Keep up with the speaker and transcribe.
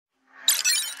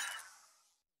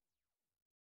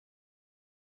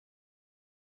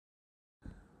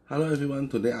Hello everyone,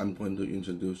 today I'm going to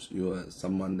introduce you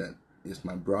someone that is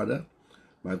my brother.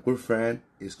 My good friend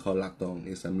is called Latong.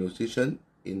 He's a musician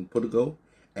in Portugal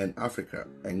and Africa,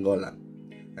 Angola.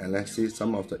 And let's see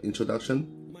some of the introduction.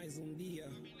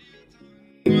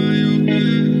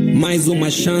 Mais uma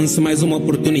chance, mais uma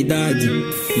oportunidade.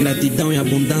 Gratidão e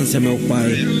abundância, meu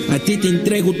Pai. A Ti te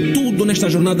entrego tudo nesta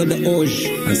jornada de hoje.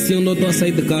 Assim onde eu estou a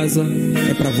sair de casa,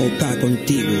 é para voltar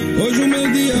contigo. Hoje o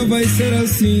meu dia vai ser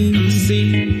assim.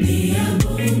 Sim.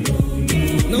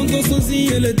 Não tô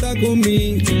sozinho, Ele tá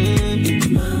comigo.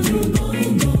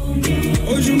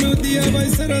 Hoje o meu dia vai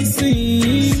ser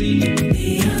assim. Sim.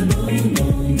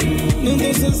 Não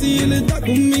tô sozinho, Ele tá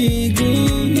comigo.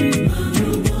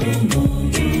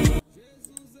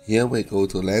 Here we go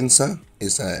to Lensa.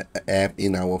 It's an app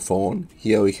in our phone.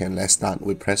 Here we can, let's start.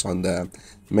 We press on the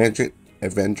Magic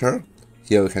Adventure.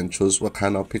 Here we can choose what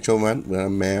kind of picture we want, whether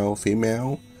male,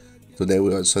 female. Today we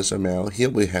will search a male. Here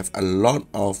we have a lot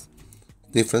of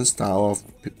different style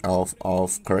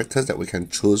of characters that we can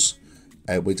choose.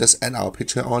 And we just add our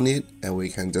picture on it, and we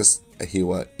can just he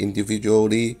will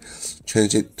individually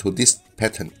change it to this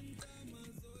pattern.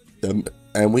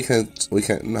 And we can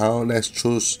now let's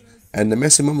choose. And the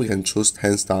maximum we can choose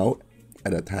 10 style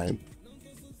at a time.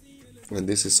 And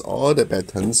this is all the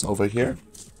patterns over here.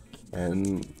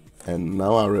 And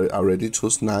now I already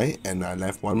choose 9 and I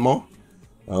left one more.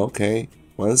 Okay,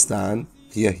 once done,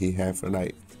 here he have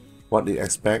like what you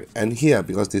expect. And here,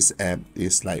 because this app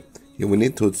is like, we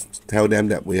need to tell them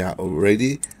that we are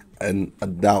already an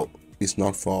adult. It's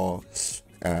not for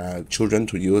children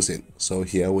to use it. So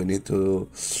here we need to,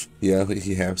 here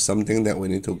he have something that we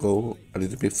need to go a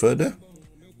little bit further,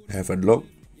 have a look.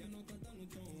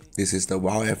 This is the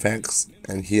wow effects,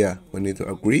 and here we need to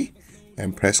agree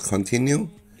and press continue.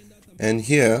 And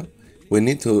here we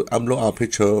need to upload our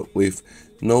picture with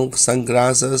no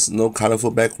sunglasses, no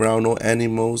colorful background, no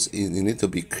animals. It need to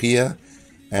be clear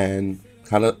and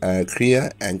clear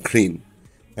and clean.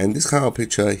 And this kind of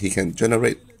picture he can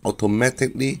generate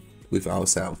automatically with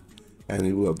ourselves, and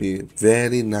it will be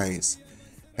very nice.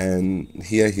 And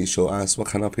here he show us what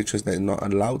kind of pictures that are not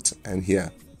allowed. And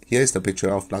here is the picture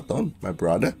of Latong, my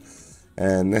brother,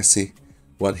 and let's see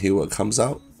what he will comes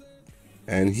out.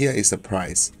 And here is the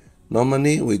price.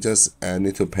 Normally we just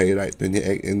need to pay like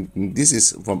 28, and this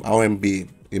is from RMB.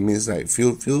 It means like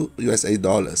few USA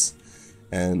dollars,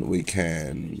 and we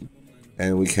can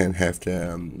have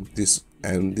the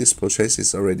this purchase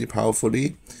is already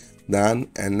powerfully done.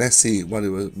 And let's see what it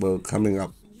will coming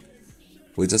up.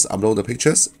 We just upload the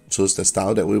pictures, choose the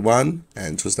style that we want,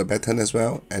 and choose the pattern as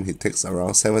well, and it takes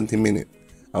around 70 minutes.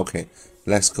 Okay,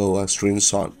 let's go a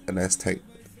screenshot and let's take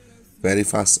very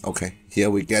fast. Okay, here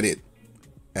we get it,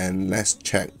 and let's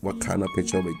check what kind of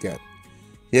picture we get.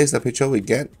 Here's the picture we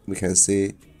get. We can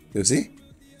see, you see,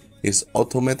 it's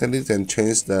automatically then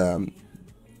change the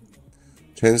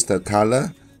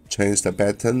color, change the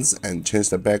patterns, and change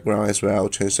the background as well,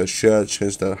 change the shirt,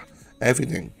 change the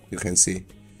everything. You can see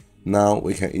now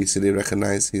we can easily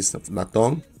recognize his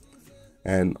Latong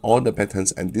and all the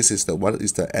patterns. And this is what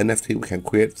is the NFT we can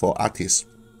create for artists.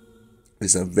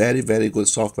 It's a very good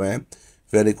software,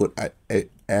 very good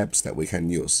apps that we can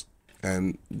use.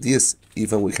 And this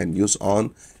even we can use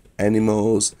on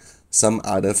animals, some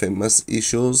other famous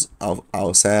issues of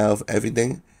ourselves.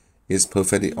 Everything is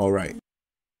perfectly alright.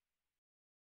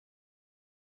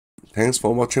 Thanks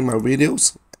for watching my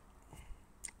videos,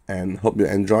 and hope you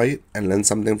enjoy it and learn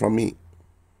something from me.